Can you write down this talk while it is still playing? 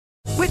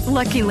With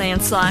Lucky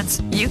Land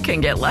Slots, you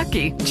can get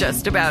lucky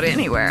just about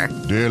anywhere.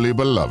 Dearly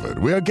beloved,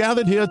 we are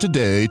gathered here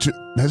today to...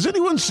 Has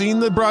anyone seen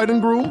the bride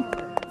and groom?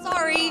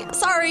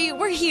 Sorry,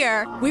 we're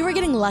here. We were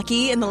getting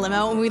lucky in the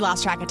limo and we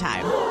lost track of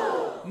time.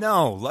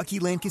 No, Lucky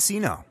Land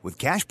Casino, with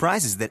cash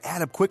prizes that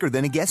add up quicker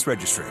than a guest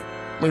registry.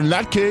 In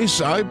that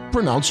case, I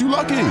pronounce you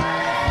lucky.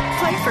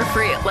 Play for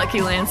free at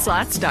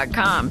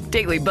LuckyLandSlots.com.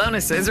 Daily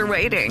bonuses are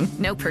waiting.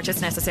 No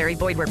purchase necessary.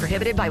 Void where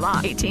prohibited by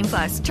law.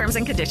 18+. Terms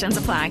and conditions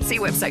apply. See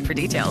website for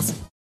details.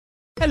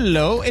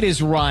 Hello, it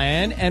is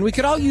Ryan, and we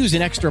could all use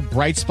an extra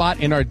bright spot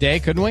in our day,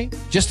 couldn't we?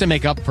 Just to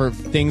make up for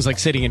things like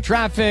sitting in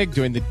traffic,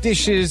 doing the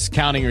dishes,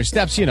 counting your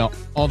steps,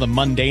 all the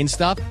mundane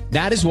stuff.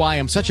 That is why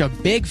I'm such a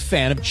big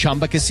fan of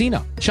Chumba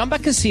Casino. Chumba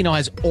Casino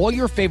has all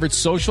your favorite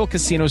social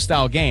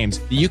casino-style games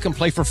that you can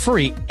play for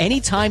free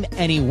anytime,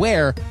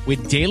 anywhere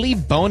with daily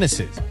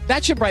bonuses.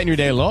 That should brighten your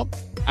day a little.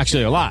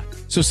 Actually, a lot.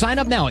 So sign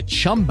up now at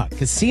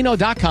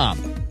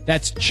ChumbaCasino.com.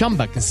 That's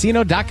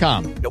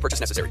ChumbaCasino.com. No purchase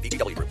necessary.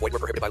 GTL. Void where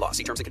prohibited by law.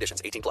 See terms and conditions.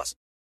 18+.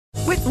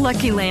 With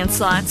Lucky Land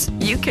Slots,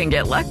 you can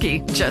get lucky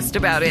just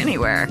about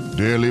anywhere.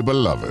 Dearly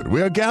beloved,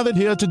 we are gathered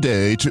here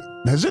today to...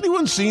 Has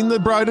anyone seen the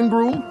bride and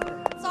groom?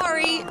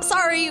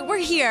 Sorry, we're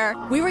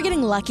here. We were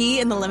getting lucky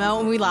in the limo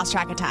and we lost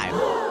track of time.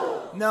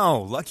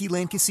 No, Lucky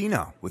Land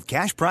Casino, with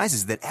cash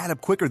prizes that add up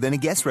quicker than a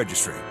guest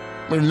registry.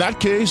 In that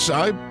case,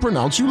 I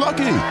pronounce you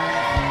lucky.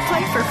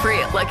 Play for free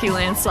at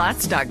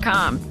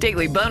LuckyLandSlots.com.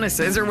 Daily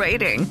bonuses are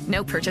waiting.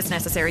 No purchase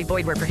necessary.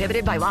 Void where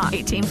prohibited by law.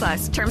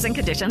 18+. Terms and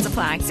conditions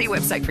apply. See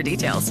website for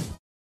details.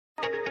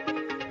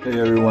 Hey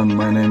everyone,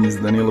 my name is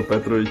Danilo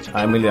Petrovic.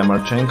 I'm Ilya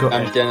Marchenko.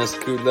 I'm Denis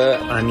Kudla.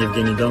 I'm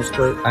Evgeny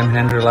Donskoy. I'm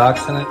Henry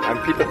Laaksonen.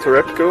 I'm Peter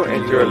Torebko,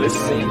 and you're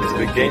listening to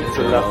the Game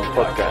to Love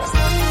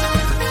podcast.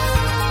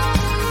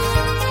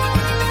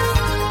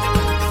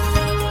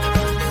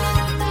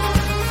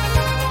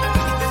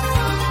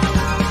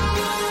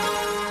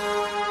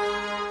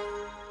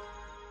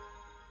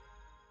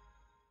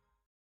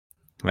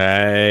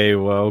 Hey,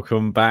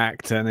 welcome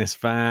back, tennis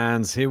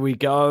fans. Here we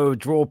go,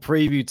 draw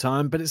preview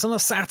time, but it's on a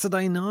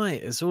Saturday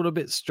night. It's all a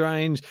bit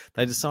strange.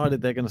 They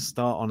decided they're going to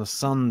start on a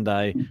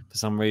Sunday for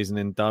some reason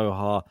in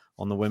Doha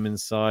on the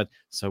women's side.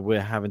 So we're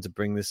having to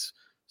bring this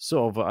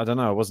sort of, I don't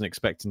know, I wasn't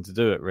expecting to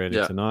do it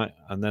really tonight.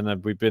 And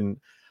then we've been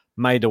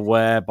made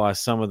aware by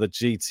some of the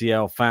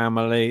GTL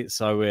family.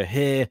 So we're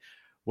here,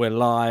 we're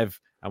live,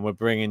 and we're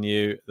bringing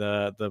you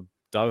the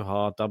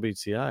Doha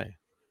WTA.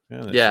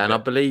 Yeah, and I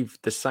believe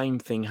the same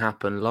thing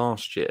happened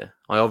last year.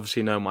 I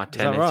obviously know my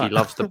tennis. Right? He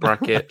loves the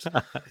bracket.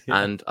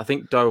 And I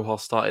think Doha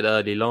started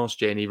early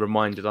last year and he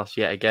reminded us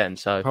yet again.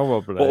 So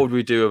Probably. What would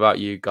we do about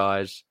you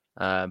guys?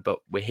 But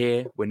we're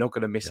here. We're not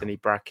going to miss any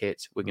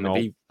brackets. We're going to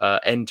be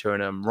entering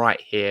them right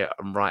here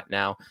and right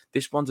now.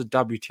 This one's a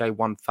WTA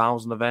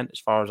 1000 event, as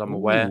far as I'm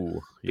aware,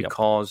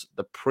 because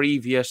the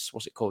previous,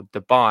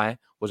 Dubai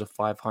was a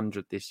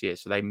 500 this year.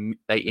 So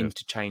they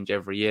interchange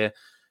every year.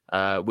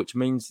 Which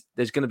means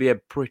there's going to be a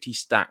pretty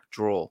stacked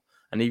draw.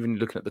 And even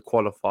looking at the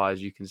qualifiers,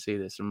 you can see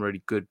there's some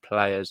really good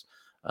players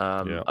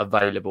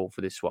available for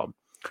this one.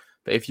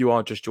 But if you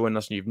are just joining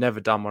us and you've never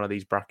done one of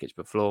these brackets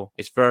before,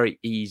 it's very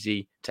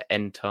easy to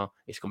enter.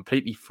 It's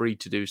completely free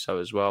to do so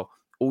as well.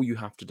 All you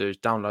have to do is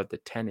download the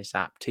tennis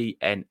app,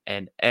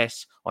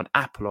 TNNS, on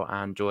Apple or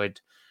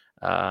Android.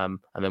 And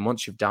then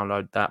once you've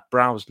downloaded that,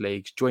 browse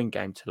leagues, join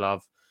Game to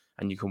Love,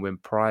 and you can win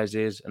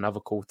prizes and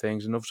other cool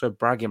things and also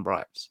bragging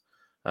rights.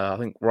 I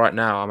think right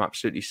now I'm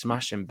absolutely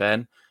smashing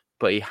Ben,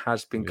 but he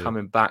has been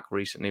coming back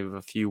recently with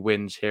a few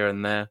wins here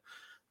and there,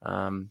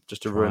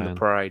 just to ruin the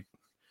parade.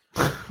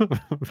 I'm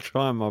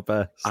trying my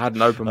best. I had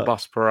an open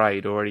bus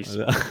parade already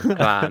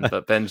planned,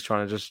 but Ben's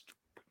trying to just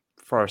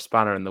throw a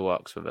spanner in the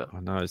works with it.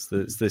 I know, it's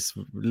this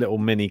little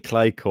mini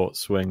clay court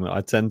swing that I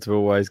tend to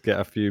always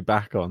get a few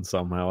back on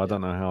somehow. I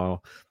don't know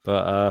how,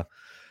 but...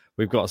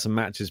 We've got some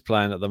matches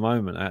playing at the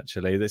moment,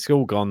 actually. It's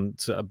all gone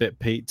to a bit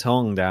Pete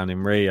Tong down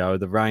in Rio.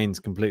 The rain's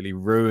completely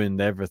ruined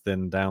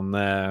everything down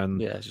there.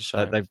 And it's a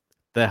shame.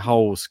 Their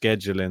whole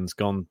scheduling's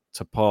gone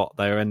to pot.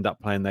 They end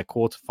up playing their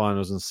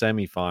quarterfinals and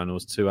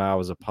semi-finals 2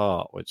 hours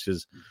apart, which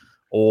is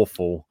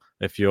awful.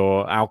 If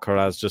your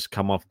Alcaraz just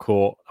come off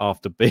court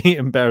after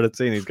beating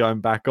Berrettini, he's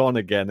going back on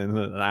again in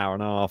an hour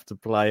and a half to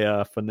play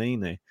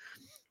Fognini.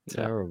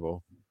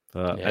 Terrible.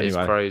 But anyway. It's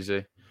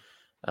crazy.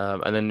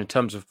 And then in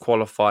terms of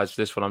qualifiers for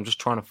this one, I'm just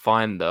trying to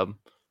find them.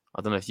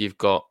 I don't know if you've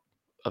got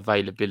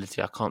availability.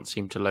 I can't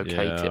seem to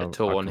locate it at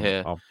all on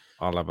here.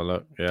 I'll have a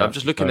look. Yeah, I'm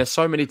just looking. There's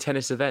so many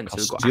tennis events.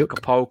 We've got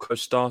Acapulco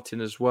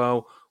starting as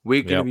well.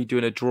 We're going to be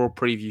doing a draw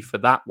preview for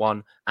that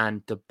one.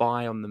 And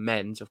Dubai on the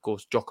men's. Of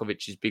course,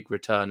 Djokovic's big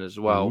return as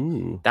well.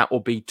 Ooh. That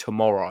will be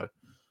tomorrow.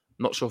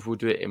 Not sure if we'll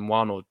do it in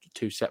one or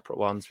two separate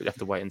ones. We'll have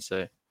to wait and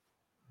see.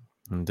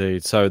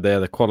 Indeed. So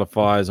they're the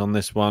qualifiers on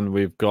this one.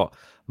 We've got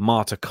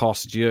Marta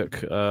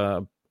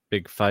Kostyuk,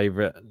 big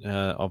favourite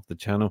of the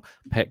channel.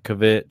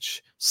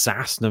 Petkovic,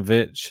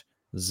 Sasnovich,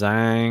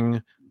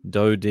 Zhang,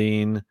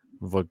 Dodin,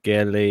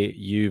 Vogeli,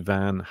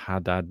 Yuvan,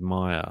 Haddad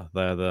Meyer.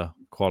 They're the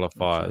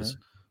qualifiers. Okay.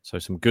 So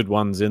some good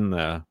ones in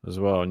there as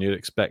well. And you'd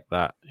expect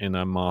that in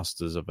a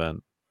Masters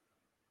event.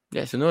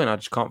 Yeah, it's annoying. I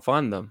just can't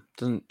find them.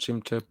 Doesn't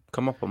seem to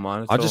come up on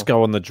mine. I just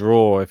go on the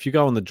draw. If you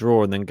go on the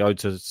draw and then go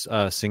to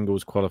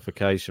singles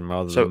qualification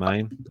rather than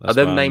main, are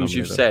them names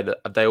you've said,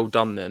 are they all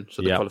done then?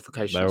 So the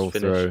qualification is finished.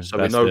 Through.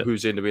 So we know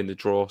who's in the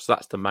draw. So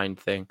that's the main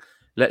thing.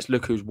 Let's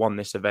look who's won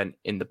this event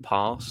in the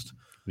past.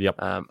 Yep.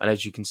 And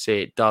as you can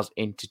see, it does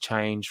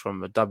interchange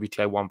from a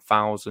WTA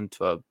 1000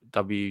 to a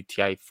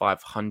WTA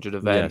 500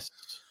 event. Yes.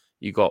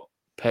 You got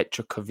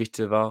Petra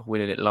Kvitova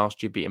winning it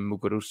last year, beating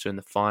Muguruza in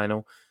the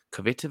final.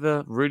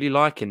 Kvitova really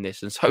liking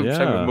this, and same with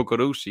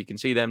Muguruza. You can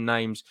see them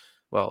names.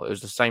 Well, it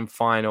was the same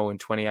final in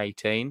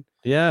 2018.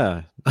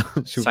 Yeah,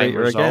 she'll same beat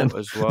her result again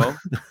as well.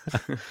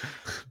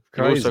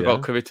 You've also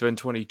got Kvitova in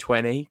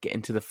 2020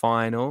 getting to the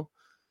final.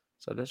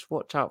 So let's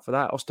watch out for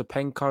that.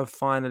 Ostapenko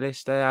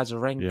finalist there.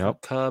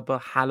 Azarenka, Kerber,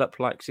 Halep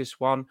likes this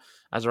one.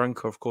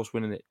 Azarenka, of course,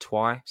 winning it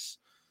twice.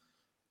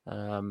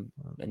 And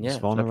yeah,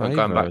 no point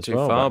going back too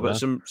far, but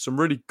some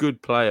really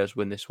good players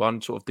win this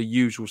one. Sort of the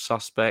usual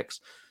suspects.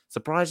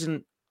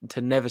 Surprising to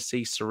never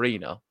see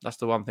Serena. That's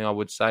the one thing I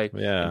would say.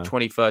 Yeah. In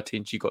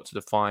 2013, she got to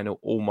the final,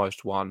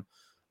 almost won.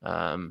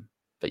 But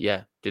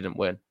yeah, didn't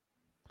win.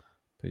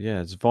 But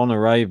yeah,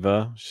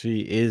 Zvonareva,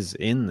 she is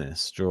in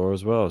this draw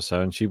as well.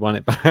 So, and she won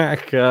it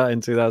back in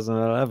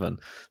 2011.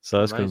 So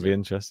that's going to be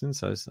interesting.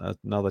 So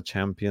another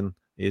champion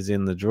is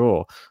in the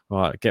draw.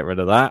 Right, get rid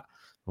of that.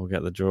 We'll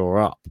get the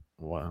draw up.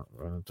 There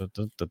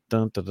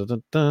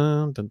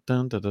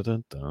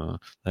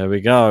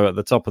we go. At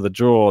the top of the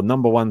draw,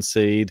 number 1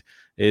 seed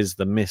is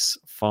the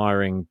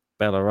misfiring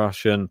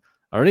Belarusian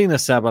Aryna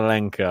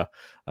Sabalenka.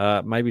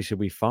 Maybe she'll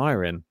be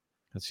firing.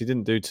 She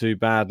didn't do too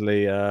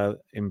badly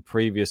in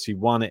previous. She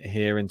won it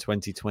here in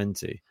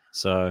 2020.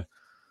 So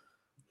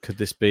could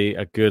this be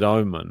a good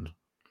omen?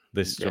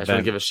 This I just want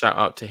to give a shout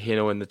out to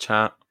Hino in the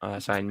chat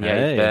saying,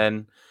 yay,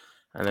 Ben.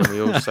 And then we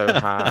also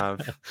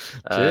have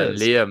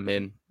Liam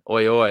in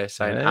Oi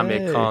saying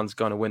Amir Khan's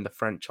going to win the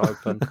French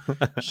Open.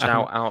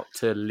 Shout out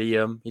to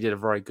Liam. He did a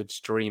very good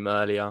stream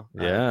earlier.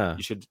 Yeah.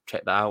 You should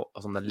check that out. I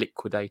was on the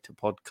Liquidator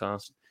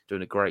podcast,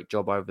 doing a great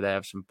job over there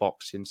of some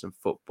boxing, some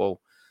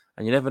football.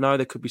 And you never know,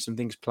 there could be some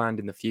things planned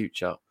in the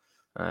future.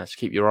 So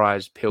keep your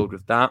eyes peeled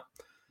with that.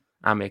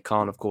 Amir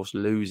Khan, of course,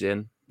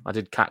 losing. I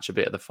did catch a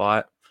bit of the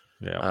fight.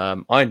 Yeah.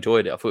 I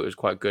enjoyed it. I thought it was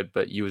quite good,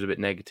 but you was a bit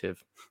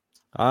negative.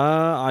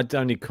 I'd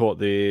only caught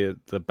the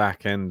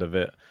back end of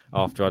it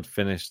after I'd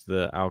finished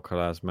the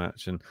Alcaraz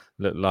match, and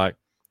looked like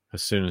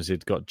as soon as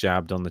he'd got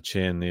jabbed on the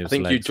chin, I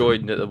think you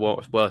joined at the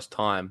worst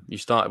time. You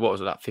started, what was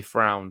it, that 5th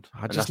round?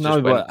 I just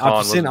know, but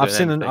I've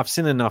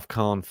seen enough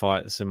Khan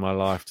fights in my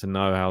life to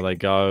know how they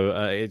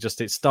go.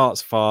 It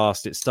starts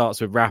fast. It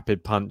starts with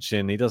rapid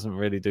punching. He doesn't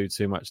really do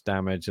too much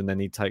damage, and then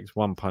he takes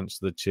one punch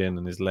to the chin,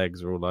 and his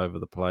legs are all over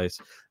the place.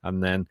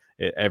 And then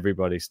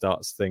everybody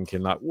starts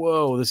thinking like,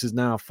 "Whoa, this is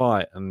now a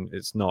fight," and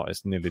it's not.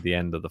 It's nearly the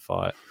end of the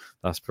fight.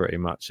 That's pretty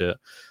much it.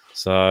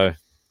 So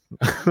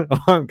I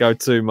won't go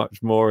too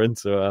much more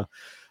into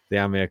the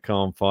Amir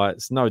Khan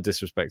fights. No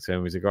disrespect to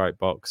him. He's a great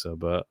boxer,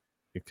 but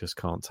he just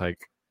can't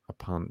take a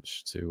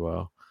punch too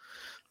well.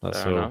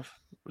 That's Fair enough.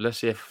 Let's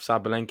see if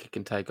Sabalenka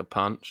can take a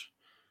punch.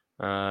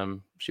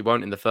 She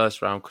won't in the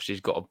first round because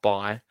she's got a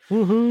bye.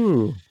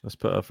 Woohoo! Let's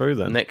put her through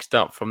then. Next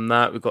up from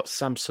that, we've got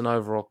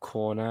Samsonova or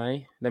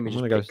Cornet. Let me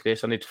just pick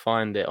this. I need to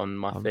find it on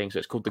my thing. So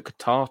it's called the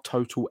Qatar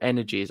Total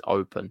Energies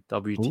Open,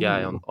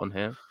 WTA on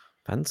here.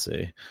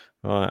 Fancy.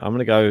 All right, I'm going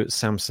to go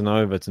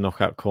Samsonova to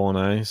knock out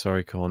Cornet.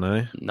 Sorry,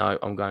 Cornet. No,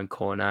 I'm going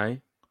Cornet.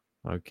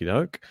 Okie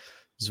doke.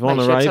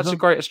 Zvonareva. Such a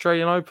great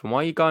Australian Open. Why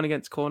are you going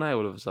against Cornet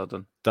all of a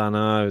sudden? Don't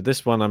know.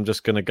 This one I'm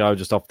just going to go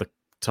just off the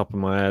top of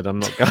my head. I'm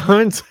not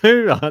going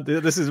to.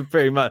 This is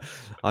pretty much.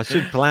 I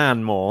should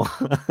plan more,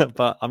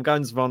 but I'm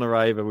going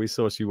Zvonareva. We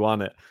saw she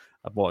won it.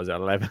 What was it,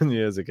 11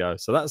 years ago?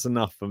 So that's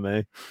enough for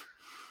me.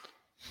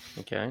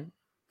 Okay.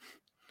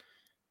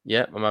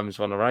 Yeah, my mum's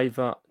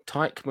Zvonareva.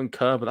 Teichmann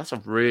Kerber. That's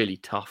a really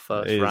tough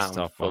first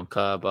round for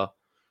Kerber.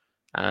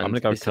 And I'm gonna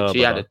go Kerber.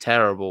 She had a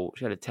terrible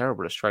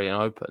Australian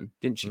Open.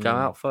 Didn't she go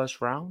out first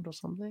round or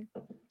something?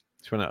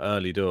 She went out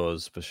early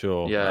doors for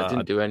sure. Yeah,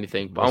 didn't do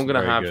anything. But I'm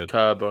going to have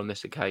Kerber on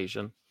this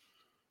occasion.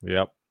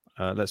 Yep.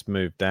 Let's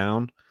move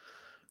down.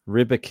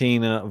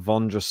 Rybakina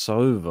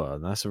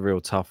Vondrasova. That's a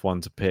real tough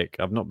one to pick.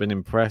 I've not been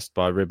impressed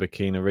by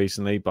Rybakina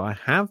recently, but I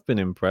have been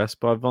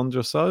impressed by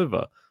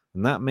Vondrasova.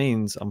 And that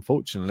means,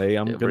 unfortunately,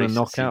 I'm going to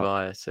knock out.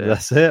 Bias, yeah.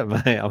 That's it,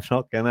 mate. I'm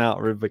knocking out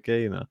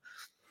Rybakina.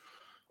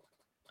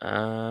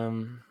 I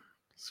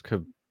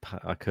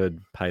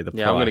could pay the price.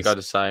 Yeah, I'm going to go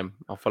the same.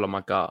 I'll follow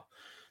my gut.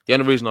 The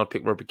only reason I'd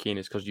pick Rybakina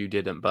is because you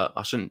didn't, but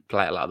I shouldn't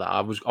play it like that.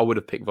 I would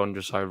have picked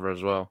Vondrasova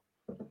as well.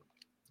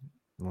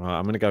 Right,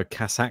 I'm going to go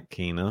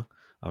Kasatkina.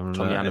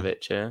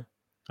 Tomjanovic, yeah.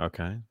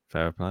 Okay,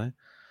 fair play.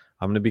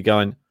 I'm going to be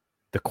going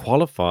the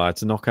qualifier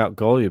to knock out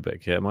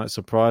Golubic here. It might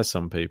surprise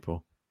some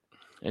people.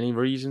 Any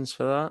reasons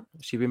for that?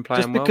 Has she been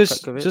playing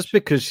just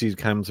because she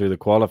came through the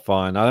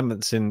qualifying. I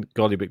haven't seen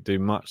Golubic do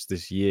much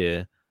this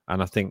year,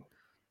 and I think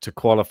to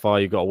qualify,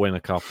 you've got to win a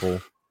couple.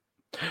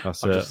 I've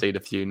just seen a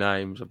few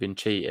names. I've been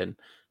cheating.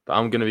 But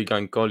I'm going to be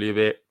going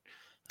Golubic.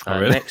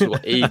 Really? Next, we've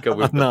got Iga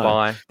with the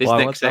bye. This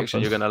next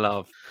section you're going to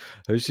love.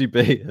 Who's she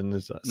beating?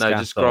 No,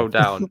 just scroll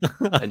down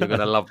and you're going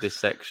to love this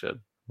section.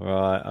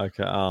 Right,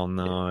 okay. Oh,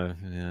 no.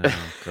 Yeah,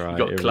 great. You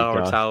got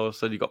Clara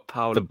Towson, you got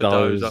Paula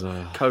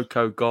Badoza,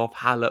 Coco Gauff,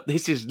 Halep.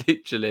 This is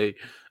literally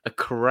a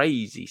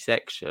crazy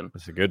section.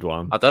 It's a good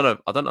one. I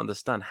don't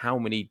understand how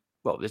many.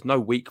 Well, there's no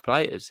weak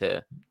players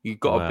here. You've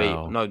got to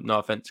beat. No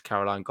offense to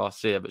Caroline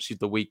Garcia, but she's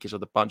the weakest of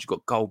the bunch. You've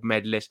got gold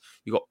medalist.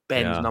 You've got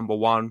Ben's number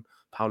one,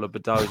 Paula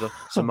Badoza,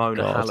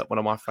 Simona Halep, one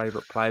of my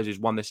favourite players who's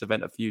won this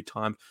event a few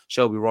times.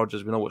 Shelby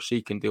Rogers, we know what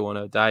she can do on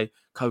her day.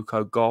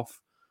 Coco Gauff,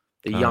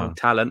 the young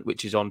talent,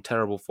 which is on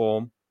terrible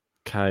form.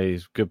 Okay,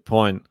 good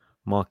point.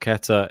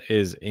 Marketa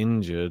is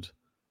injured.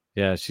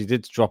 Yeah, she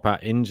did drop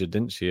out injured,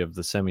 didn't she, of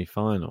the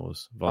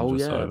semi-finals? Oh,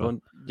 yeah.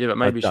 Yeah, but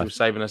maybe she was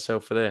saving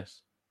herself for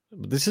this.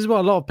 This is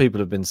what a lot of people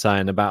have been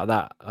saying about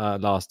that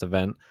last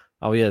event.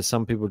 Oh, yeah,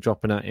 some people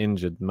dropping out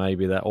injured,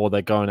 maybe that, or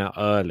they're going out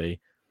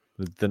early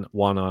with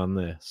one eye on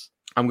this.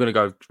 I'm going to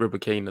go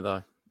Rybakina,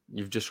 though.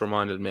 You've just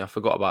reminded me. I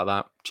forgot about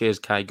that. Cheers,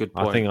 Kay. Good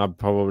point. I think I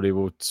probably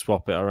will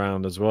swap it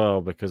around as well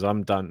because I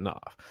don't know.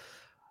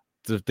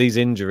 These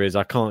injuries,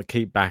 I can't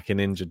keep backing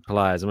injured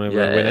players. I mean,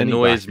 it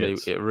annoys me.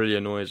 It really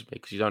annoys me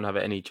because you don't have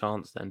any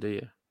chance then, do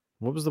you?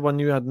 What was the one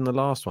you had in the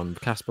last one?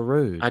 Casper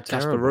Ruud. I had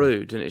Casper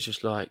Ruud, and it's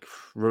just like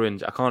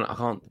ruined. I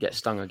can't get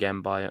stung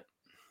again by it.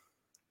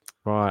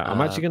 Right,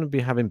 I'm actually going to be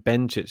having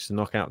Bencic to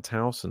knock out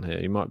Towson here.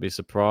 You might be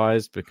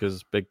surprised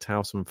because big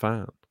Towson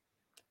fan.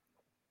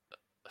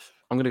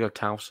 I'm going to go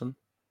Towson.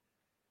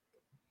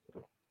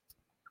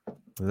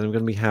 And then I'm going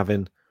to be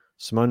having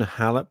Simona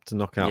Halep to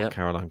knock out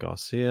Caroline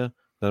Garcia.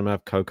 Then I'm going to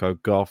have Coco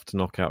Gauff to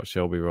knock out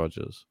Shelby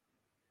Rogers.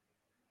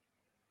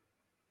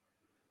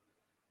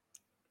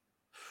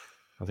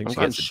 I think she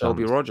gets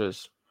Shelby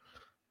Rogers.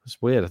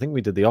 It's weird. I think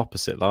we did the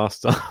opposite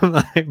last time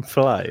they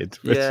played.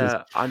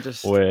 Yeah, I'm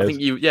just weird. I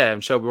think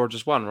and Shelby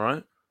Rogers won,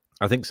 right?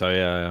 I think so.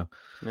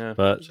 Yeah.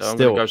 But so still, I'm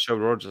going to go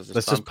Shelby Rogers.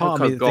 That's just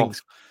part of me that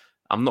thinks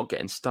I'm not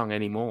getting stung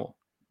anymore.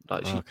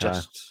 Like she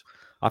just.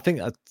 I think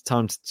it's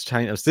time to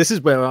change. This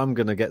is where I'm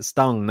going to get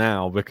stung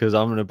now because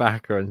I'm going to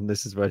back her, and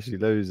this is where she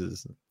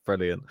loses.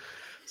 Brilliant.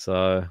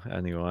 So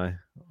anyway,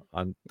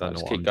 I don't know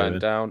what keep going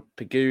down.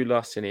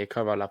 Pegula,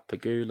 Siniakova, I love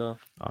Pegula.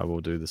 I will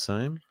do the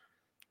same.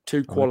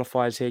 2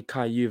 qualifiers here,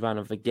 Kai Yuvan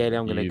and Vegeli.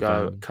 I'm going to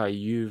go Kai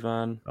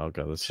Yuvan. I'll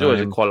go the same. She's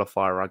always a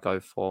qualifier I go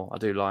for. I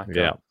do like her.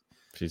 Yeah,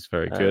 she's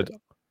very good.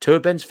 2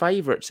 of Ben's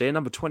favourites here,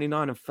 number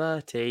 29 and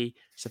 30,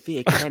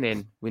 Sophia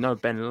Kenin. We know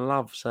Ben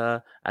loves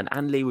her. And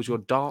Anne Lee was your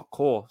dark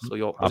horse.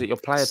 Or was it your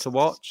player to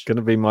watch? Going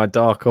to be my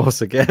dark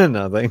horse again,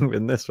 I think,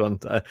 in this one.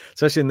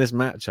 Especially in this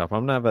matchup.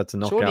 I'm never to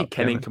knock Surely out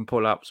Kenin can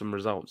pull up some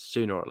results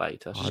sooner or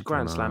later. She's a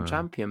Grand Slam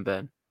champion,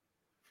 Ben.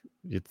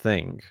 You'd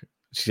think.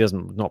 She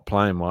doesn't not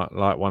playing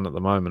like one at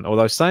the moment.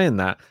 Although saying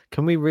that,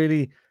 can we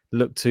really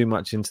look too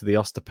much into the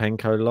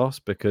Ostapenko loss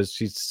because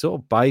she's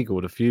sort of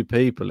bageled a few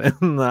people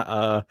in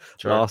that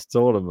last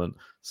tournament.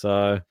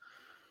 So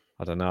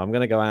I don't know. I'm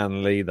going to go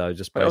Anne Lee though.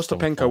 Just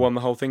Ostapenko won the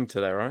whole thing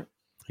today, right?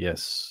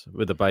 Yes,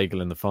 with the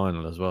bagel in the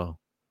final as well.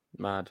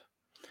 Mad.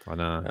 I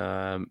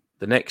know.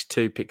 The next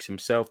 2 picks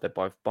himself. They're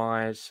both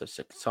buys. So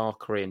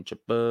Sakari and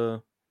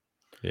Jabeur.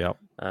 Yep.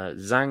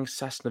 Zhang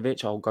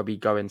Sasnovich. I'll be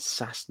going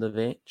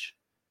Sasnovich.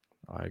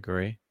 I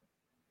agree.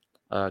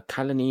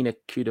 Kalinina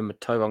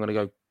Kudermetova. I'm going to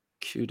go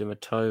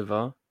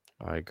Kudermetova.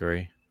 I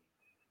agree.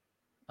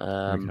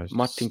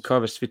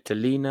 Martinkova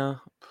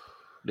Svitolina.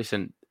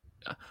 Listen,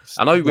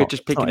 I know we're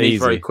just picking these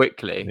very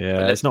quickly.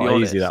 Yeah, it's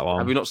not easy, that one.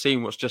 Have you not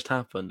seen what's just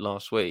happened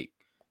last week?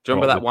 Do you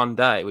remember that one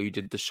day where you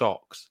did the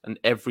shocks and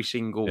every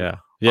single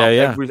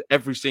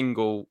every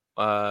single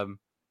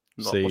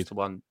what's the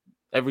one?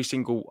 Every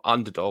single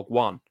underdog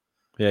won.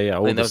 Yeah.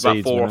 All there was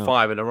about 4 or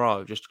 5 in a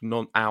row, just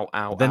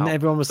out. Then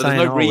everyone was saying,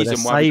 there's no reason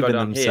they're why saving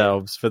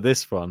themselves for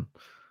this one.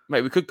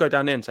 Mate, we could go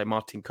down there and say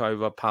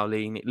Martinkova,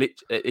 Pauline.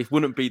 It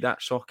wouldn't be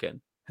that shocking.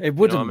 It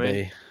wouldn't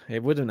be.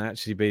 It wouldn't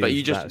actually be. But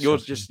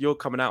you're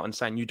coming out and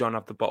saying you don't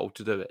have the bottle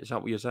to do it. Is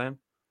that what you're saying?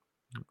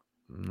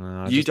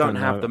 No, you don't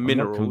have the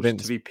minerals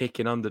to be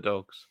picking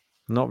underdogs.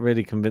 Not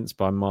really convinced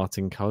by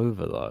Martinkova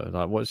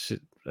though. Like,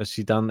 has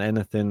she done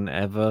anything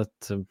ever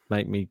to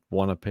make me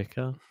want to pick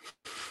her?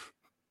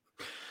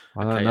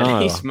 I don't know.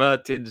 Elise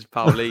Mertens,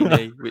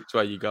 Paulini. Which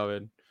way are you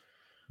going?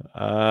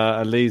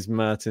 Elise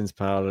Mertens,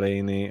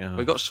 Paulini.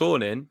 We got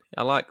Sean in.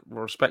 I like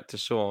respect to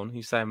Sean.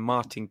 He's saying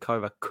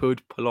Martinkova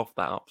could pull off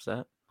that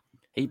upset.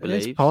 He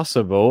believes it's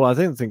possible. I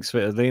didn't think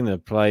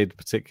Svitolina played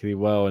particularly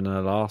well in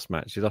her last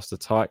match. She lost to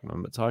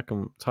Teichmann, but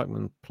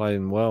Teichmann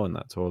playing well in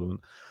that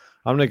tournament.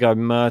 I'm going to go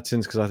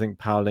Mertens because I think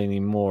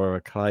Paulini more of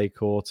a clay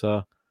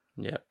quarter.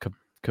 Yeah.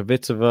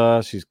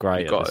 Kvitova, she's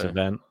great at this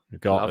event.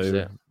 Got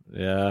to.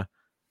 Yeah.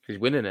 She's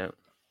winning it.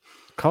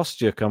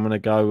 Kostyuk, I'm going to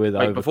go with.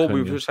 Wait, before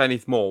we say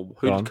anything more,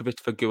 who did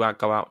Kvitova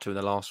go out to in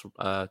the last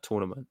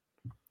tournament?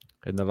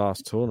 In the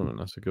last tournament,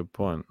 that's a good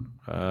point.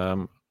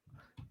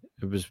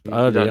 It was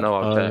early. Don't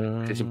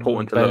know. It's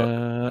important to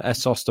look.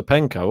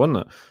 Ostapenko, wasn't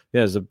it?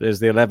 Yeah, it was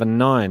the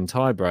 11-9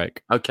 tiebreak.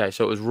 Okay,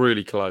 so it was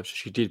really close.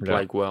 She did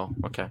play well.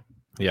 Okay.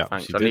 Yeah,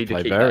 thanks. she I did need to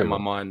play keep very that in my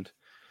well. mind.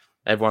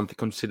 Everyone to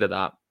consider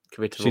that.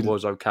 Kvitova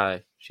was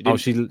okay. She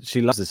didn't...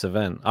 she loves this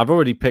event. I've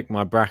already picked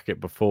my bracket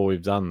before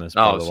we've done this.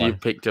 Oh, by the so way. you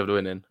picked her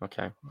winning.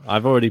 Okay.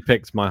 I've already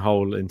picked my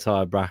whole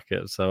entire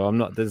bracket, so I'm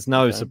not. There's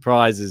no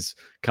surprises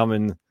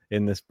coming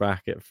in this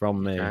bracket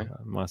from me. Okay.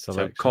 My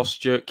selection. So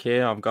Kostyuk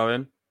here. I'm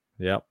going.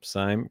 Yep,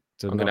 same.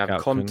 I'm going to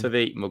have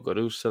Kontaveit,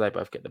 Muguruza. They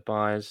both get the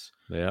buys.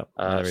 Yep,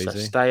 they're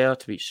easy. Steyer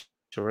to beat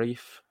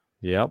Sharif.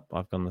 Yep,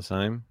 I've gone the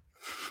same.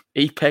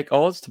 Ipek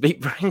Oz to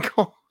beat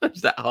Branko.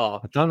 Is that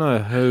hard? I don't know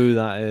who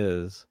that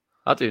is.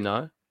 I do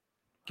know.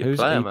 Good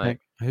player, mate.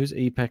 Who's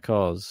Ipek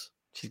Oz?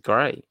 She's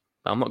great.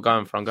 I'm not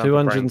going for. I'm going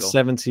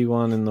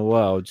 271 in the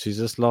world. She's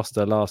just lost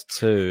her last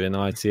 2 in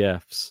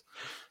ITFs.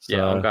 So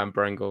yeah, I'm going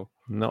Brengle.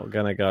 Not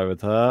going to go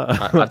with her.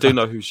 I do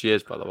know who she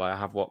is, by the way. I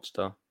have watched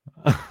her.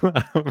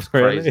 It's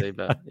really? Crazy,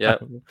 but yeah.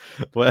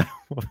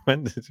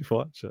 When did you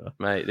watch her?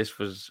 Mate, this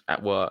was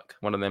at work.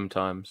 One of them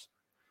times.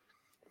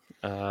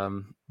 I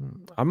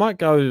might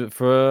go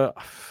for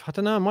I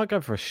don't know. I might go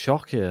for a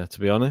shock here, to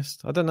be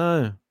honest. I don't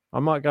know. I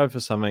might go for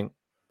something.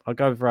 I'll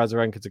go for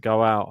Azarenka to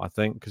go out, I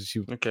think, because she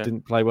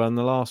didn't play well in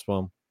the last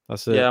one.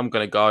 That's it. Yeah, I'm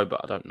going to go,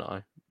 but I don't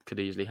know. Could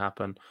easily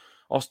happen.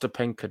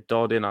 Ostapenko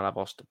Dodin. I'll have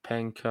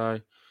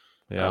Ostapenko.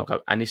 Yeah, I'll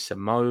go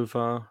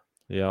Anisimova.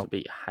 Yeah, to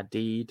beat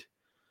Hadid.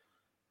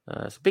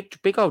 It's a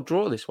big old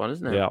draw, this one,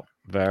 isn't it? Yeah,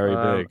 very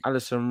big.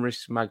 Alison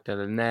Risk, Magda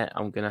Linette.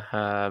 I'm going to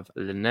have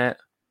Linette.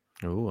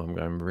 Oh, I'm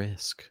going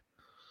Risk.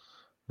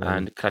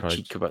 And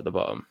Krachikova at the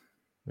bottom.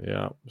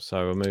 Yeah,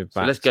 so we'll move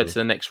back. So let's get to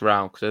the next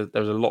round because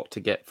there's a lot to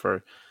get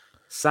through.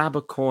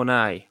 Saba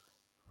Cornet.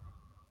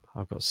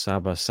 I've got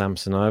Saba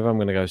Samsonova. I'm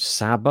going to go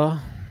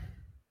Saba.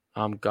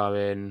 I'm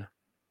going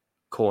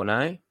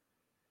Cornet.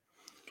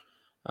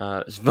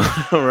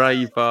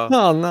 Zvonareva.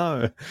 Oh,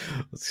 no.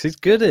 She's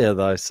good here,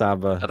 though,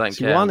 Saba. I don't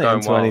she care. Won it in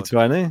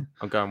 2020. Wild.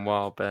 I'm going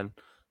wild, Ben.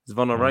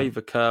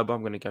 Zvonareva Kerber.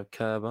 I'm going to go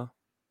Kerber.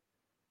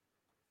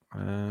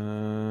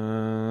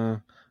 I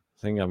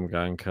think I'm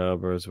going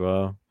Kerber as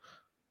well.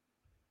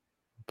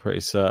 Pretty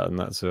certain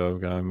that's who I'm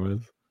going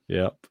with.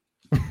 Yep.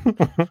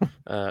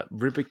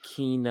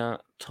 Rybakina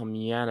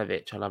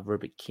Tomjanovic. I love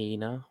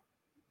Rybakina.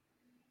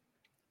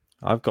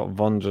 I've got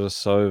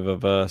Vondrasova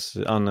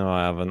versus. Oh no,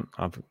 I haven't.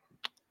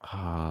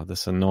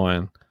 That's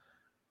annoying.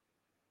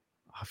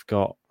 I've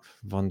got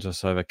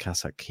Vondrasova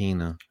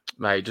Kasatkina.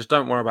 Mate, just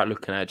don't worry about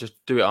looking at it. Just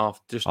do it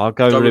after. Just I'll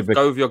go with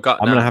your gut.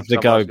 I'm gonna have to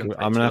go.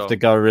 I'm gonna have to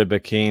go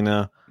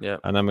Rybakina. Yeah,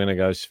 and I'm gonna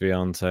go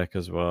Swiatek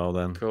as well.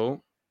 Then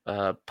cool.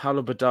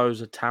 Paula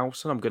Badoza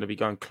Towson. I'm going to be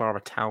going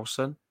Clara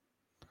Towson.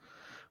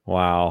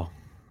 Wow.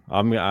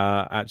 I'm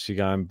actually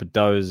going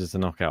Badoza to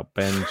knock out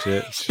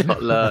Bencic. He's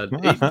not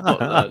learned his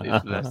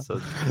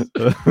lessons.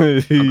 I'm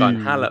going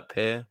Halep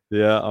here.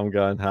 Yeah, I'm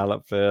going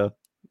Halep here.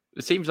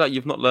 It seems like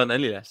you've not learned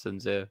any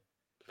lessons here.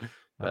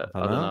 But I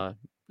don't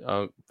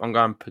know. I'm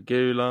going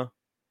Pagula.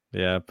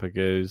 Yeah,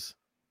 Paguz.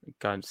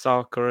 Going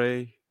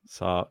Sakari.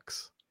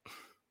 Sarks.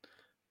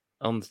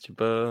 Ons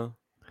Jabeur.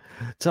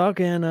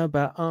 Talking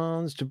about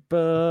Ons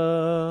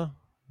Jabeur.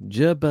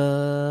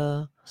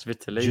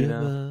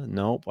 Svitolina.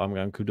 Nope, I'm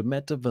going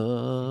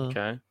Kudermetova.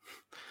 Okay.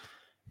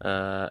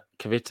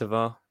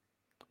 Kvitova.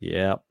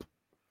 Yep.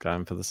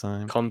 Going for the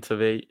same.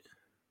 Kontaveit.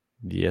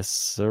 Yes,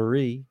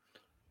 sirree.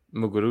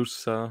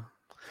 Muguruza.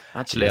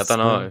 Actually, yes, I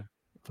don't know.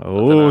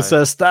 Oh,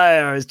 Sir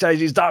Steyer is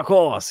JG's dark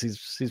horse.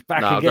 He's back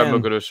again. I'll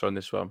go Muguruza on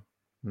this one.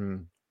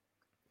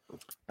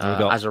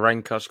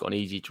 Azarenka's got an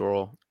easy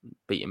draw,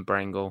 beating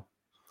Brangle.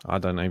 I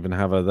don't even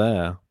have her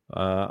there.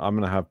 I'm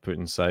going to have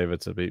Putin-Sava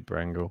to beat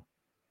Brangle.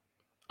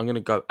 I'm going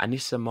to go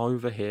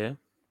Anisimova here,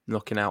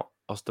 knocking out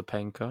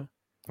Ostapenko.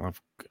 I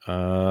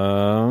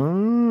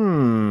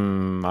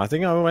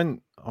think I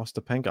went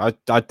Ostapenko.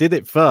 I did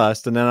it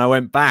first, and then I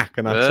went back,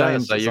 and I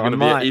changed. So you're going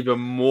to be even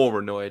more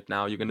annoyed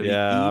now. You're going to be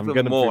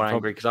even more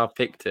angry because I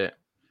picked it.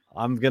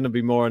 I'm going to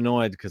be more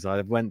annoyed because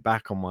I went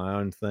back on my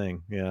own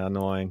thing. Yeah,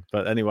 annoying.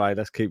 But anyway,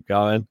 let's keep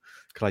going.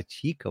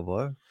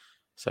 Krejcikova.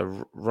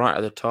 So right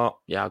at the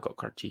top, yeah, I've got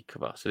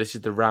Krejcikova. So this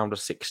is the round of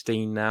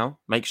 16 now.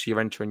 Make sure you're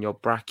entering your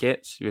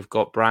brackets. We've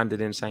got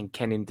Brandon in saying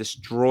Kenin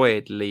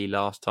destroyed Lee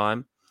last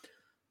time.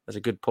 That's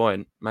a good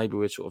point. Maybe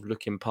we're sort of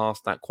looking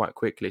past that quite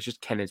quickly. It's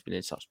just Kenin's been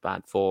in such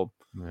bad form.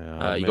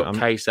 Yeah, you got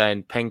Kay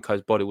saying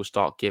Penko's body will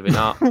start giving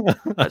up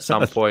at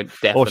some point.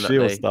 Definitely.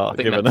 Or she'll start I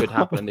think that could up.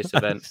 happen in this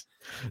event.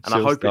 And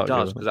I hope it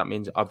does because that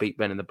means I beat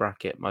Ben in the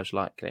bracket, most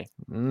likely.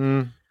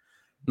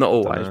 Not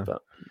always,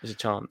 but there's a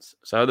chance.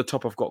 So at the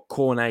top, I've got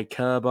Cornet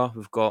Kerber.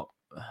 We've got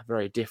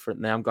very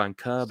different there. I'm going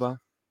Kerber.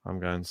 I'm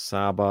going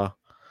Saba.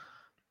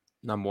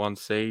 Number 1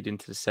 seed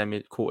into the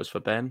semi-quarters for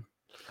Ben.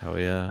 Oh,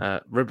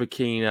 yeah.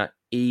 Rybakina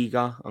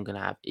Iga. I'm going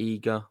to have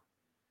Iga.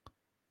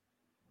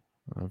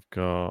 I've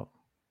got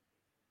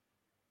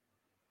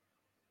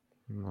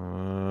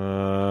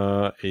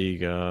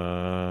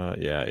Iga.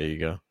 Yeah,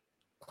 Iga.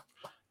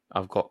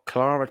 I've got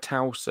Clara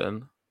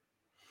Towson.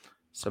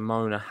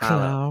 Simona Halep.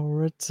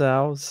 Clara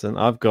Towson.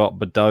 I've got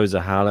Badoza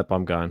Halep.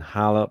 I'm going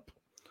Halep.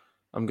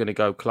 I'm going to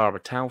go Clara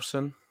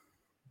Towson.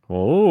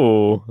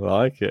 Oh,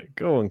 like it.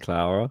 Go on,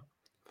 Clara.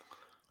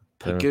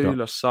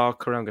 Pegula,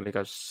 Sakari. I'm going to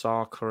go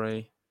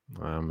Sakari.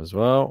 As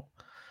well.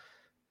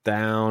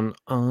 Down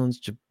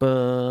Ons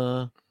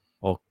Jabeur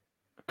or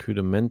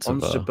Kudermetova.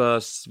 Ons Jabeur,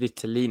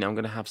 Svitolina. I'm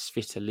going to have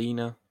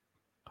Svitolina.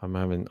 I'm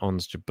having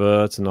Ons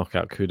Jabeur to knock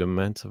out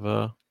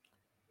Kudermetova.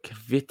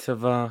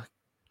 Kvitova,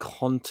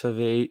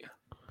 Kontaveit.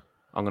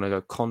 I'm going to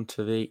go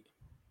Kontaveit.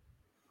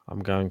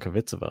 I'm going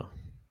Kvitova.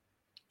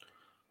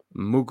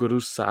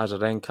 Muguruza,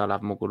 Azarenka. I'll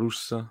have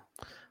Muguruza.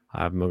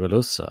 I have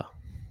Muguruza.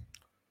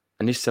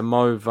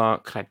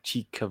 Anisimova,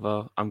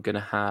 Krejcikova. I'm going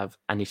to have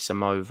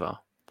Anisimova.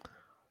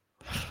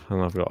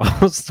 And I've got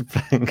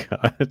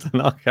Ostapenko to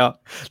knock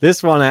out.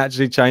 This one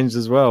actually changed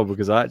as well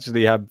because I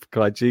actually had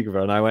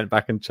Krejcikova and I went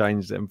back and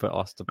changed it and put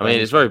Ostapenko. I mean,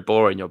 it's very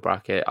boring, your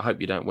bracket. I hope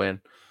you don't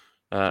win.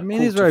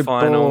 It's very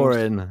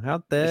boring.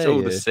 How dare it's you?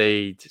 All the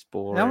seeds. It's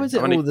boring. How is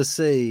it all the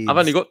seeds? I've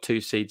only got 2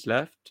 seeds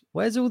left.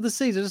 Where's all the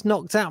seeds? I just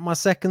knocked out my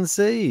second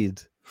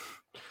seed.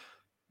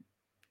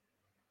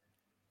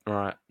 All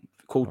right.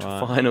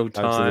 Quarter-final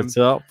time. To the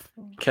top.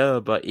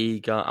 Kerber,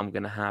 Iga. I'm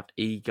going to have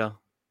Iga.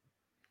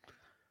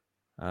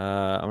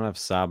 I'm going to have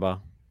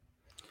Saba.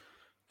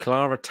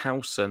 Clara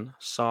Towson,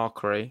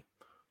 Sakari.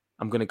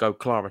 I'm going to go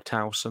Clara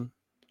Towson.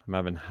 I'm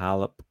having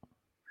Halep.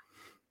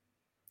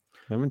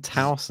 I'm having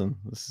Towson.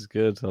 This is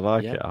good. I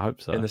like it. I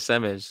hope so. In the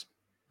semis.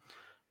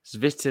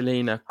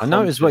 Svitolina. I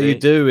notice what you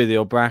do with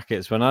your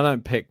brackets. When I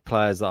don't pick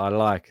players that I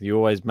like, you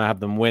always have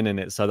them winning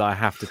it so that I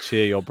have to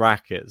cheer your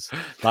brackets.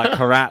 Like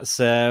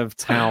Karatsev,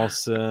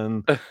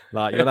 Towson.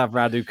 Like you'll have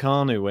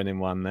Raducanu winning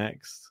one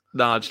next.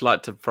 No, I just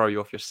like to throw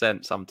you off your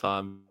scent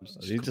sometimes.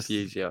 You just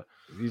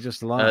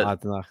like, I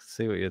don't know,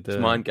 see what you're doing.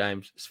 It's mind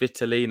games.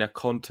 Svitolina,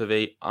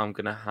 Kontaveit. I'm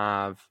going to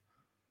have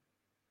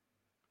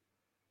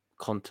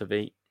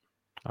Kontaveit.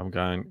 I'm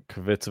going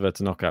Kvitova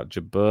to knock out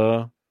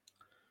Jabeur.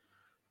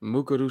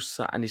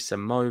 Muguruza,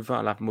 Anisimova.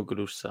 I'll have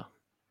Muguruza.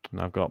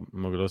 And I've got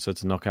Muguruza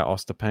to knock out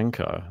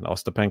Ostapenko.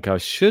 Ostapenko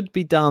should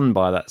be done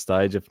by that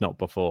stage, if not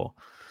before.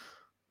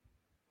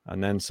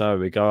 And then so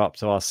we go up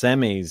to our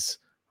semis.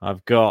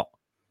 I've got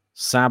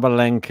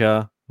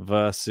Sabalenka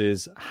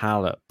versus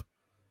Halep.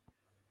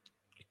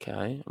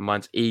 Okay.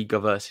 Mine's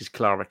Iga versus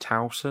Clara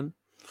Towson.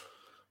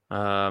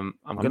 I'm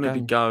going to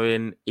be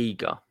going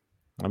Iga.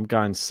 I'm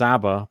going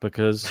Saba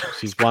because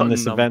she's won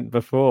this event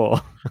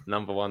before.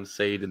 Number 1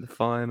 seed in the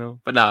final.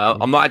 But no,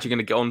 I'm not actually going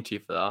to get on to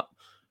you for that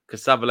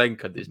because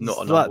Sabalenka is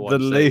not a number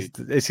 1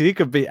 seed. She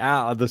could be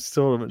out of the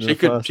tournament. She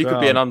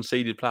could be an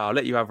unseeded player. I'll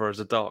let you have her as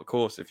a dark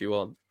horse if you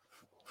want.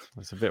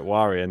 It's a bit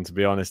worrying, to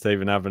be honest,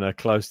 even having her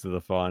close to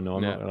the final.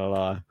 I'm not going to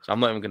lie. So I'm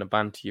not even going to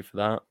banter you for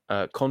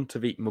that.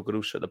 Kontaveit,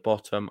 Muguruza at the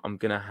bottom. I'm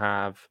going to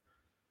have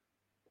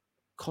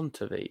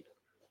Kontaveit.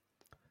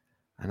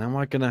 And am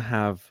I going to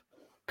have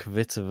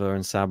Kvitova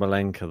and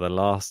Sabalenka, the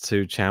last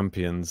 2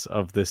 champions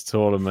of this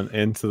tournament,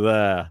 into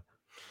there?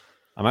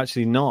 I'm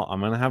actually not.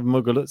 I'm going to have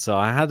Muguruza.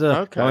 I had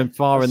her going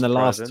far in the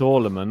last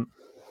tournament,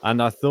 and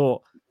I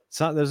thought...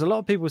 So there's a lot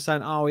of people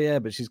saying, oh, yeah,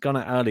 but she's gone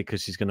out early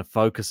because she's going to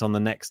focus on the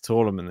next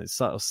tournament. It's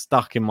sort of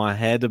stuck in my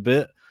head a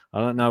bit. I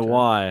don't know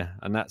why.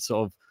 And that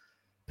sort of,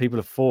 people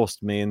have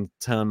forced me and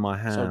turned my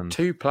hand.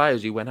 So 2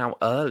 players who went out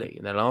early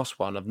in their last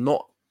one have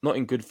not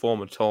in good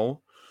form at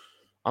all.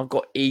 I've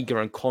got Iga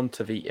and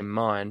Kontaveit in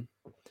mine.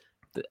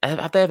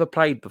 Have they ever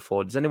played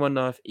before? Does anyone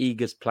know if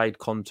Iga's played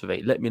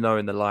Kontaveit? Let me know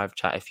in the live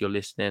chat if you're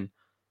listening.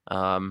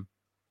 And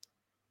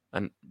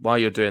while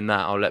you're doing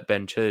that, I'll let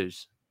Ben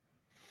choose.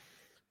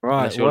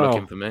 Right, unless you're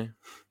looking for me.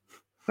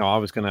 No, I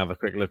was going to have a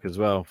quick look as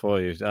well for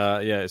you.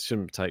 It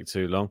shouldn't take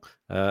too long.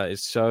 It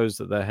shows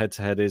that their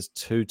head-to-head is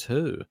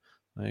 2-2.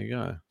 There you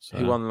go. So,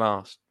 who won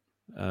last?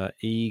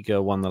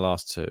 Iga won the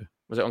last 2.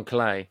 Was it on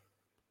clay?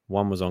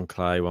 One was on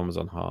clay, one was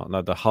on hard.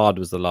 No, the hard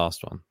was the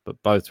last one,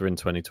 but both were in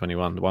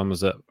 2021. One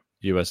was at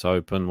US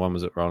Open, one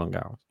was at Roland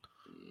Garros.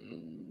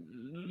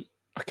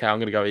 Okay, I'm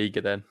going to go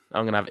Iga then.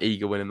 I'm going to have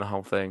Iga winning the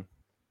whole thing.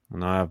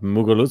 And I have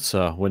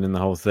Muguruza winning the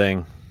whole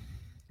thing.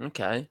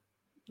 Okay.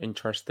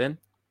 Interesting.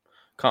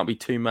 Can't be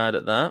too mad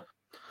at that.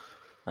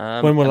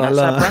 When will I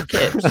learn?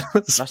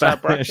 That's our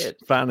bracket.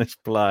 Spanish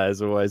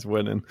players always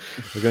winning.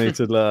 We're going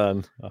to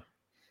learn.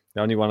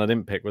 The only one I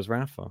didn't pick was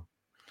Rafa.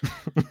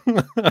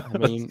 I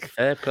mean,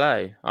 fair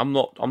play. I'm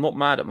not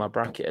mad at my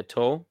bracket at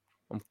all.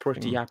 I'm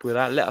pretty happy with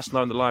that. Let us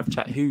know in the live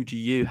chat, who do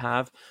you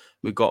have?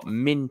 We've got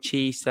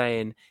Minchi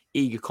saying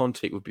Iga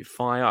Kontaveit would be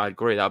fire. I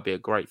agree. That would be a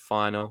great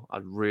final.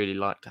 I'd really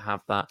like to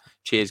have that.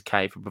 Cheers,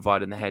 Kay, for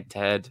providing the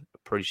head-to-head.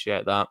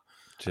 Appreciate that.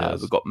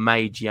 We've got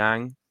Mei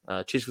Jiang.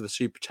 Cheers for the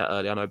super chat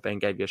earlier. I know Ben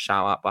gave you a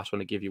shout out, but I just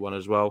want to give you one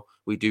as well.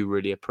 We do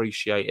really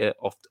appreciate it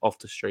off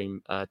the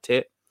stream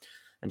tip.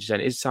 And she's saying,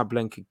 is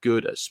Sabalenka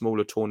good at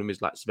smaller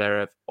tournaments like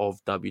Zverev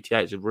of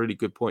WTA? It's a really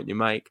good point you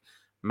make.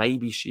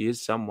 Maybe she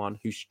is someone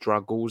who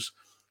struggles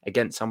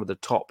against some of the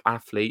top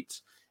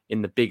athletes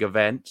in the big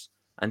events,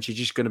 and she's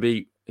just going to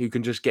be who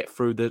can just get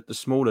through the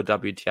smaller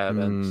WTA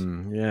events.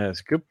 Yeah, it's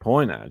a good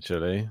point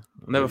actually.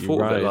 Never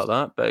thought of it like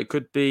that, but it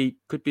could be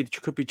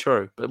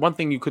true. But one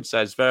thing you could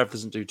say is Zverev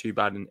doesn't do too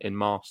bad in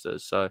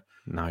Masters, so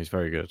no, he's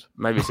very good.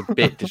 Maybe it's a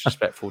bit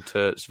disrespectful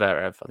to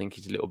Zverev. I think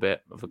he's a little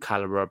bit of a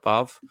caliber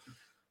above.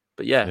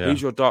 But yeah,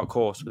 who's your dark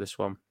horse for this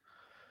one?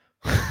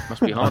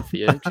 Must be hard for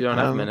you because you don't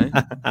have many.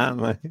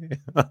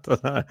 I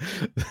don't know.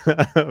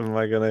 Am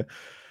I gonna?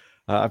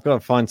 I've got to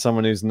find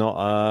someone who's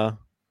not.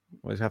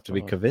 Would have to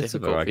be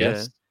Kvitova, I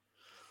guess.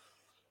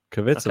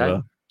 Kvitova.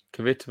 Okay.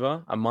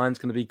 Kvitova, and mine's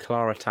going to be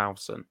Clara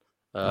Towson.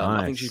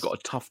 Nice. I think she's got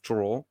a tough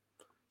draw.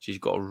 She's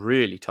got a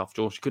really tough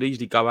draw. She could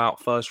easily go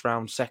out first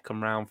round,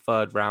 second round,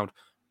 third round.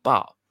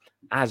 But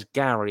as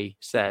Gary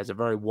says, a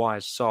very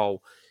wise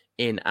soul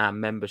in our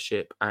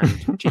membership and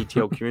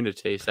GTL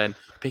community, saying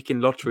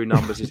picking lottery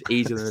numbers is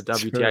easier than the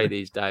WTA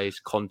these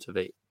days.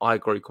 Kontaveit. I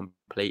agree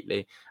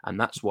completely. And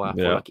that's why I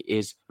feel like it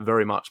is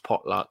very much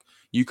pot luck.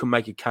 You can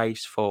make a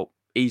case for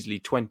easily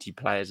 20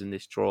 players in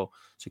this draw.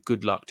 So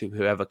good luck to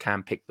whoever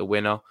can pick the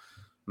winner.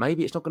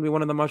 Maybe it's not going to be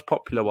one of the most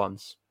popular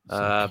ones.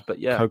 But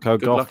yeah, Coco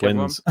Gauff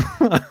wins.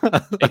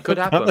 It could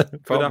happen.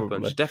 Could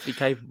happen. She's definitely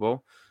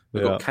capable.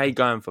 We've got Kay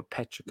going for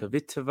Petra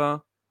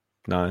Kvitova.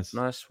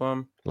 Nice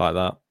one. Like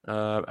that.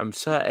 And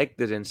Sir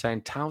Egderdin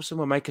saying Towson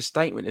will make a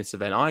statement in this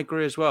event. I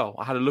agree as well.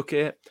 I had a look at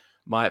it.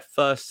 My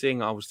first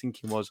thing I was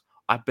thinking was,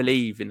 I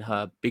believe in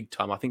her big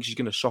time. I think she's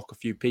going to shock a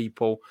few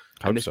people.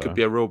 And this could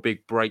be a real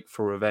big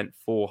breakthrough event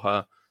for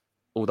her.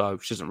 Although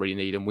she doesn't really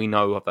need them. We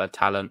know of her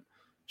talent.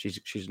 She's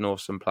an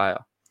awesome player.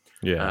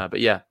 Yeah. But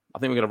yeah, I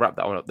think we're going to wrap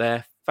that one up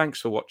there. Thanks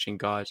for watching,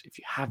 guys. If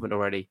you haven't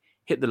already,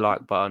 hit the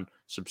like button,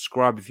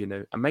 subscribe if you're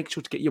new, and make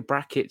sure to get your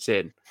brackets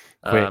in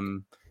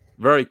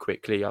very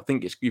quickly. I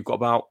think you've got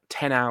about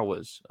 10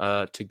 hours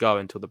to go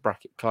until the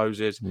bracket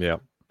closes. Yeah.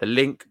 The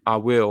link I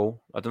don't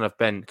know if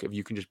Ben, if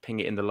you can just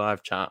ping it in the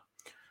live chat.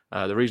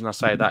 The reason I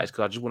say that is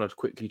because I just wanted to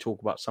quickly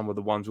talk about some of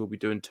the ones we'll be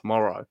doing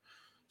tomorrow.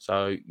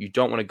 So you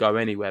don't want to go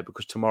anywhere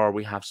because tomorrow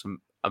we have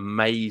some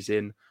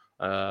amazing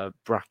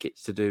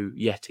brackets to do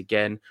yet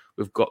again.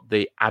 We've got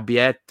the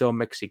Abierto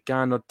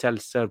Mexicano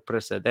Tercer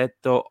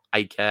Presidente,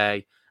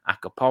 aka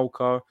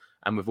Acapulco,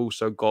 and we've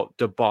also got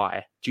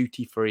Dubai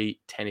Duty-Free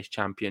Tennis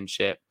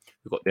Championship.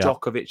 We've got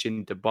Djokovic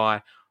in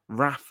Dubai,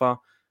 Rafa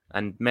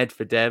and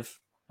Medvedev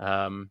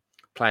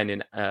playing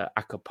in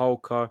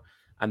Acapulco.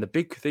 And the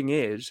big thing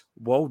is,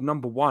 world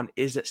number one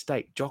is at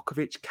stake.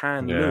 Djokovic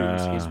can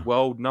lose his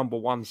world number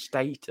one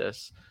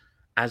status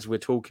as we're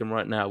talking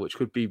right now, which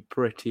could be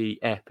pretty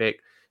epic.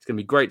 It's going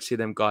to be great to see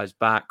them guys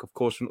back. Of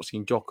course, we're not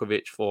seeing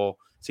Djokovic for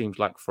seems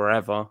like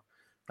forever.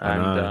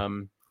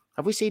 And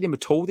have we seen him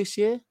at all this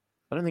year?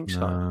 I don't think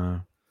so.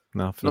 No,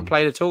 nothing. Not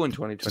played at all in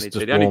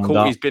 2022. The only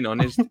court he's been on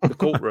is the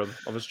courtroom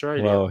of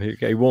Australia. Well,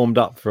 he warmed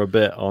up for a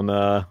bit on,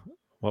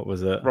 what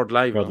was it? Rod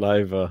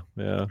Laver.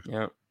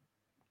 Yeah.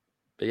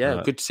 But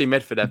yeah, good to see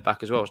Medvedev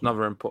back as well. It's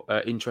another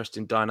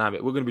interesting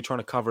dynamic. We're going to be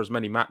trying to cover as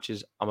many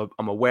matches.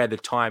 I'm aware the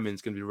timing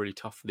is going to be really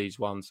tough for these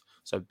ones,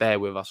 so bear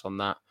with us on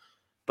that.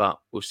 But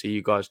we'll see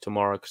you guys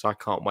tomorrow because I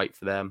can't wait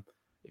for them.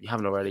 If you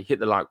haven't already, hit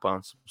the like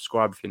button,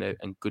 subscribe if you're new,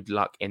 and good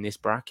luck in this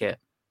bracket.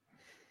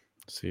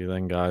 See you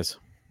then, guys.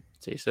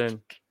 See you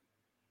soon.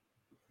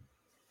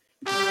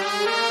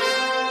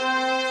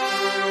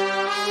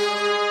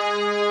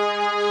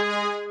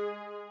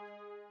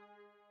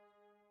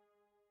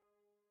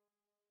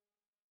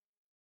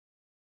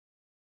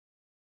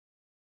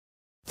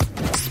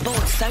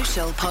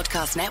 Social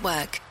Podcast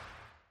Network.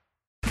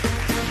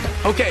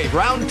 Okay,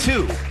 round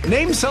two.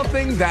 Name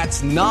something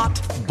that's not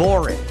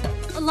boring.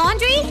 A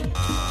laundry?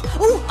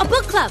 Ooh, a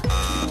book club.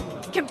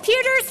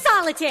 Computer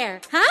solitaire,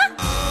 huh?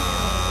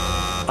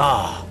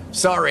 Ah,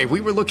 sorry,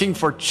 we were looking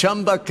for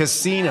Chumba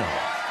Casino.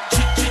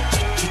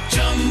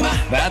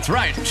 That's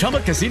right,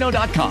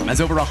 ChumbaCasino.com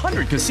has over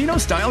 100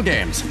 casino-style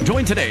games.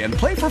 Join today and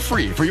play for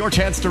free for your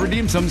chance to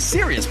redeem some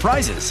serious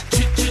prizes.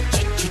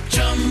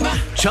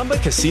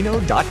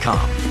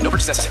 ChumbaCasino.com. No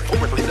purchase necessary. Void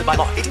where prohibited by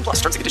law. 18+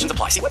 terms and conditions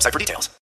apply. See website for details.